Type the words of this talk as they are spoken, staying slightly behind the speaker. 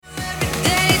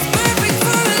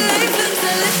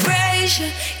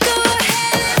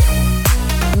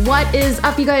What is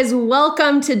up, you guys?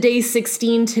 Welcome to day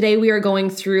 16. Today we are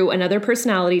going through another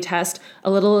personality test,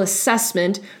 a little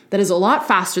assessment that is a lot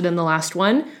faster than the last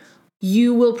one.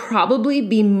 You will probably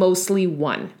be mostly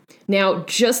 1. Now,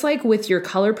 just like with your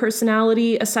color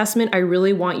personality assessment, I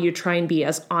really want you to try and be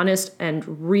as honest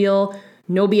and real.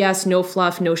 No BS, no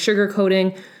fluff, no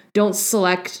sugarcoating. Don't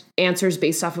select answers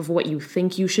based off of what you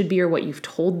think you should be or what you've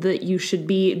told that you should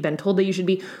be, been told that you should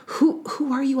be.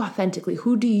 Who are you authentically?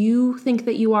 Who do you think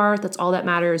that you are? That's all that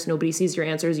matters. Nobody sees your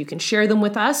answers. You can share them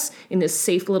with us in this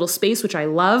safe little space, which I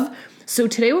love. So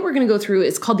today what we're going to go through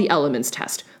is called the elements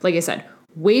test. Like I said,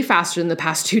 way faster than the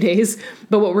past 2 days.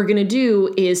 But what we're going to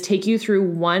do is take you through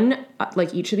one,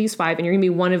 like each of these 5, and you're going to be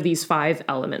one of these 5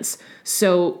 elements.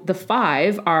 So the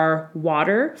 5 are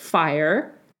water,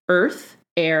 fire, earth,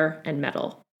 air, and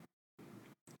metal.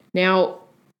 Now,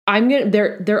 they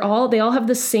all have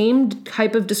the same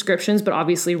type of descriptions, but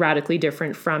obviously radically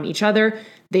different from each other.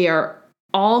 They are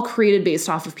all created based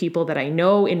off of people that I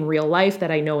know in real life, that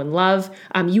I know and love.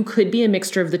 You could be a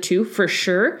mixture of the two for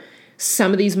sure.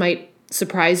 Some of these might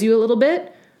surprise you a little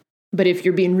bit, but if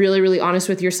you're being really, really honest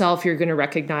with yourself, you're going to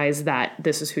recognize that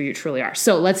this is who you truly are.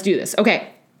 So let's do this. Okay.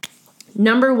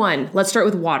 Number 1, let's start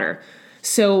with water.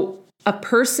 So a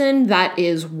person that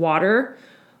is water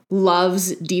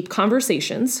loves deep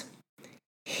conversations,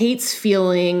 hates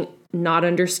feeling not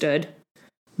understood,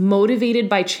 motivated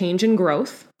by change and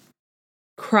growth,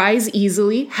 cries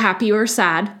easily, happy or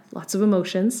sad, lots of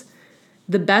emotions.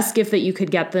 The best gift that you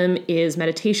could get them is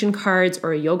meditation cards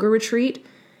or a yoga retreat.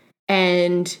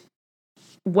 And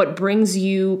what brings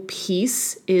you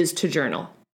peace is to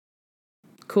journal.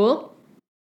 Cool?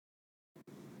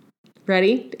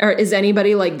 Ready? Or is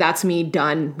anybody like, that's me,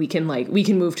 done? We can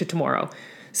move to tomorrow.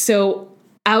 So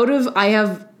I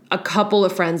have a couple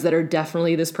of friends that are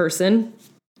definitely this person.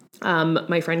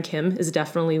 My friend Kim is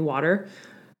definitely water.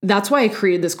 That's why I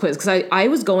created this quiz, because I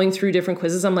was going through different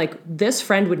quizzes. I'm like, this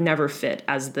friend would never fit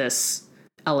as this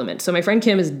element. So my friend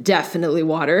Kim is definitely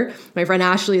water. My friend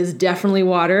Ashley is definitely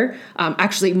water.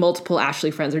 Actually, multiple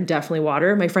Ashley friends are definitely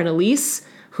water. My friend Elise,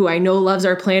 who I know loves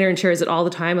our planner and shares it all the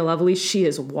time. I love Elise. She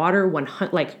is water,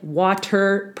 like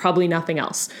water, probably nothing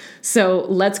else. So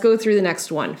let's go through the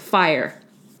next one. Fire.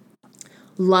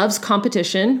 Loves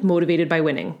competition, motivated by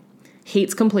winning.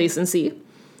 Hates complacency.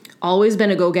 Always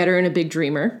been a go-getter and a big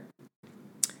dreamer.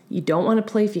 You don't want to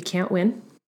play if you can't win.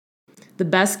 The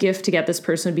best gift to get this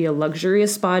person would be a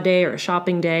luxurious spa day or a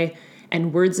shopping day,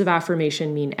 and words of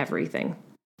affirmation mean everything.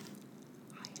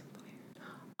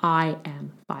 I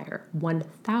am fire.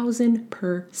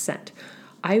 1000%.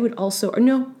 I would also, or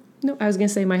no, I was going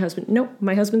to say my husband. No,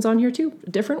 my husband's on here too. A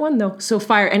different one though. So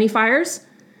fire, any fires?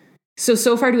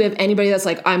 So far, do we have anybody that's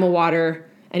like, I'm a water?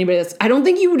 Anybody that's, I don't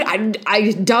think you would,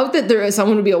 I doubt that there is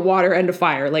someone would be a water and a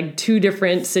fire, like 2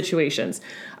 different situations.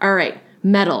 All right.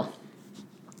 Metal.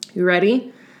 You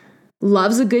ready?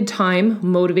 Loves a good time,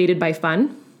 motivated by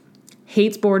fun.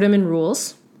 Hates boredom and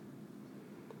rules.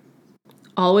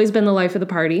 Always been the life of the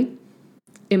party,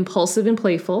 impulsive and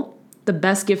playful. The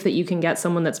best gift that you can get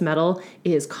someone that's metal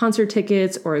is concert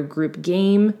tickets or a group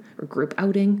game or group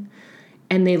outing.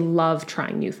 And they love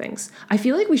trying new things. I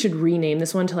feel like we should rename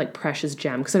this one to like Precious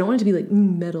Gem, because I don't want it to be like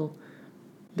metal,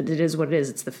 but it is what it is.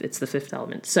 It's the 5th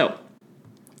element. So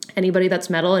anybody that's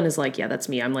metal and is like, yeah, that's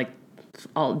me. I'm like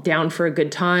all down for a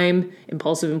good time,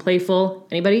 impulsive and playful.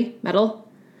 Anybody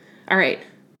metal? All right.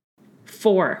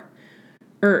 4,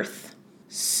 earth.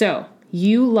 So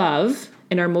you love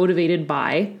and are motivated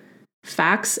by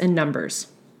facts and numbers.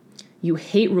 You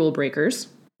hate rule breakers.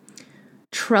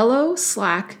 Trello,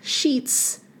 Slack,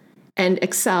 Sheets, and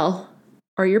Excel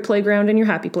are your playground and your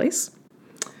happy place.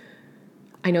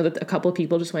 I know that a couple of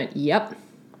people just went, yep.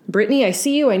 Brittany, I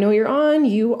see you. I know you're on.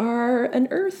 You are an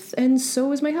earth, and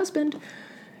so is my husband.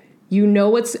 You know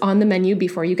what's on the menu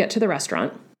before you get to the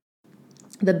restaurant.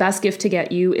 The best gift to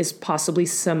get you is possibly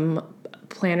some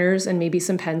planners and maybe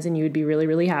some pens, and you would be really,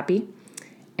 really happy.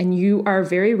 And you are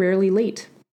very rarely late.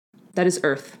 That is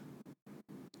earth.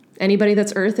 Anybody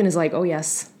that's earth and is like, oh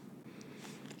yes.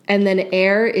 And then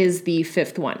air is the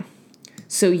 5th one.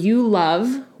 So you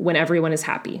love when everyone is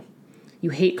happy. You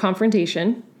hate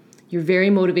confrontation. You're very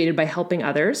motivated by helping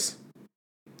others.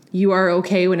 You are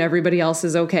okay when everybody else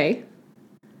is okay.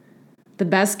 The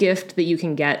best gift that you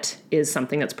can get is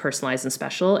something that's personalized and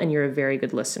special, and you're a very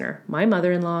good listener. My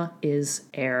mother-in-law is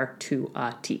air to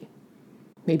a T.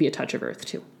 Maybe a touch of earth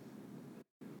too.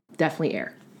 Definitely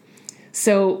air.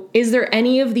 So is there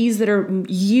any of these that are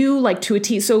you like to a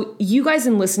T? So you guys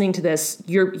in listening to this,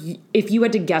 if you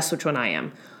had to guess which one I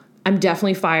am, I'm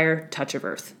definitely fire, touch of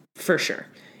earth, for sure.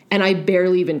 And I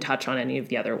barely even touch on any of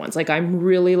the other ones. Like I'm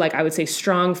really like, I would say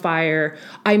strong fire.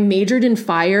 I majored in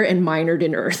fire and minored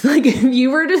in earth. Like if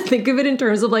you were to think of it in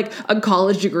terms of like a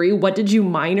college degree, what did you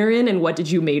minor in and what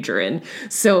did you major in?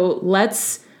 So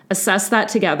let's assess that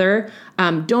together.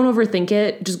 Don't overthink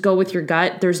it. Just go with your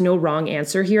gut. There's no wrong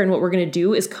answer here. And what we're going to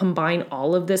do is combine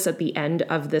all of this at the end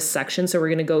of this section. So we're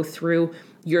going to go through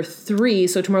your 3.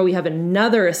 So tomorrow we have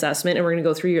another assessment and we're going to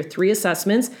go through your 3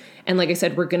 assessments. And like I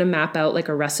said, we're going to map out like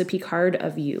a recipe card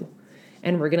of you.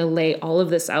 And we're going to lay all of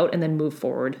this out and then move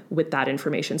forward with that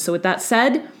information. So with that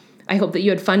said, I hope that you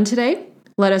had fun today.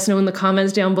 Let us know in the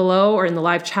comments down below or in the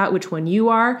live chat which one you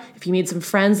are. If you meet some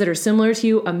friends that are similar to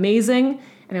you, amazing.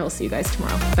 And I will see you guys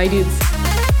tomorrow. Bye, dudes.